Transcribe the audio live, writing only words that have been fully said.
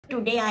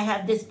today I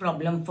have this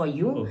problem for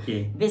you.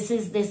 Okay. This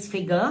is this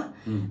figure.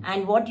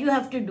 And what you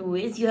have to do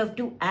is you have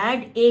to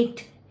add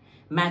 8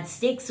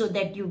 matchsticks so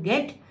that you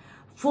get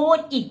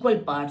 4 equal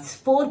parts.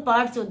 4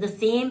 parts of the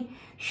same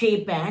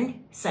shape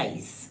and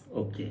size.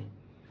 Okay.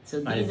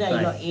 So these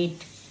are your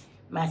 8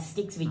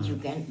 matchsticks which you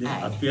can This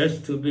add.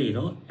 appears to be,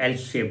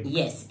 L-shaped.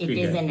 Yes, it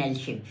figure. is an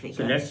L-shaped figure.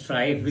 So let's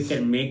try if we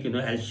can make,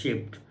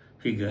 L-shaped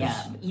figures.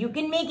 Yeah, you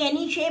can make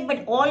any shape,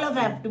 but all of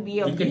have to be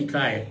of We can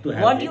try to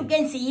have What it. you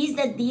can see is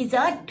that these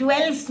are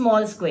 12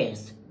 small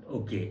squares.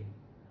 Okay.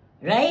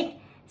 Right?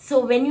 So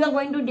when you are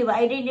going to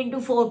divide it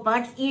into 4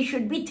 parts, each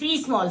should be 3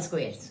 small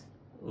squares.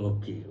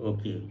 Okay.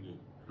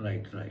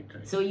 Right.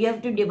 So you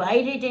have to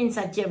divide it in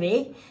such a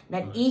way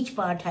that each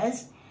part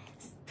has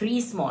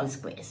 3 small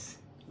squares.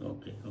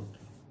 Okay.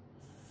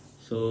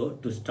 So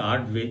to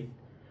start with,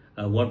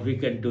 what we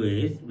can do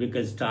is, we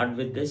can start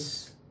with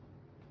this.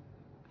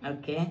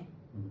 Okay.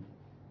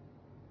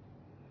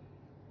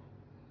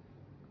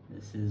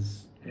 This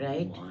is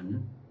Right.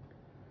 1.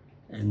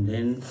 And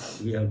then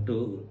we have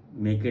to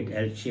make it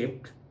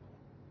L-shaped.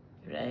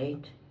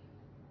 Right.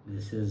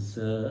 This is,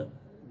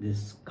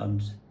 this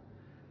comes,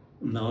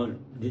 now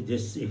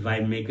this, if I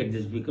make it,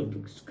 this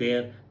becomes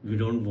square. We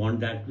don't want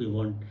that, we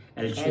want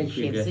L-shaped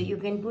figure. So you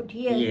can put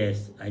here.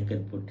 Yes, I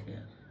can put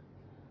here.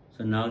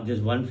 So now this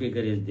one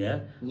figure is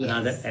there, Yes.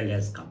 another L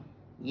has come.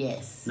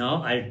 Yes.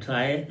 Now I'll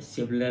try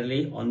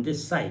similarly on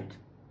this side.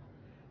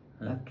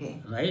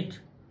 Okay. Right?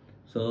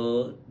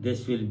 So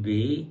this will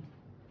be,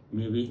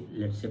 maybe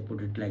let's say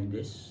put it like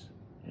this.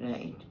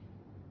 Right.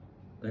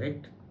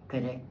 Correct?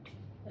 Correct.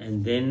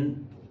 And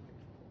then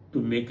to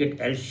make it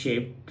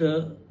L-shaped,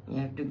 You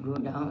have to go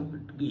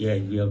down. yeah,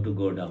 we have to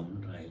go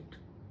down, right?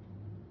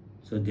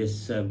 So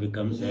this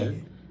becomes Yes. L,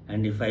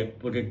 and if I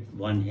put it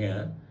one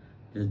here,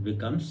 this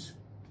becomes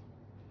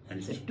L.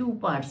 So 2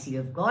 parts you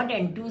have got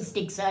and 2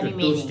 sticks are So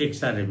remaining. 2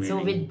 sticks are remaining.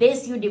 So with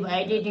this you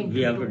divide it into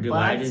we have 2 to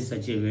divide parts. in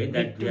such a way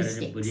that we two are in a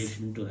sticks.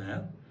 position to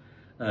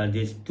have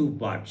these 2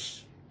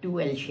 parts, 2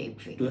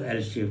 L-shaped figures. 2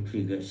 L-shaped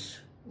figures.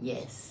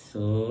 Yes.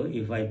 So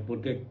if I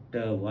put it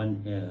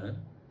one here,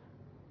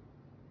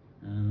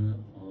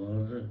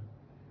 or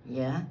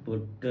Yeah.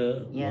 put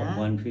Yeah.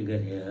 one figure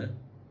here,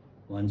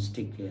 one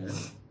stick here,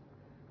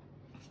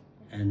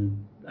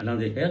 and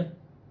another here.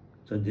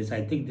 So this,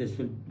 I think this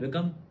will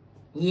become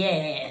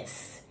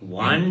Yes.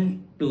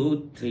 1,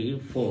 2, 3,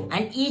 4.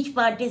 And each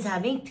part is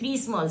having 3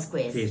 small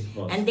squares. 3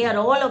 small and they are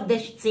all of the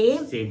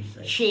same Same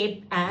size.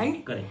 shape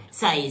and Correct.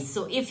 size.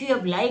 So if you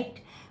have liked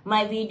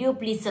my video,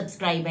 please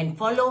subscribe and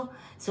follow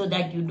so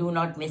that you do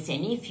not miss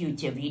any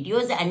future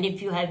videos. And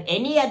if you have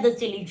any other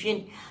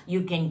solution,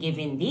 you can give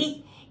in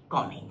the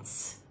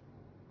comments.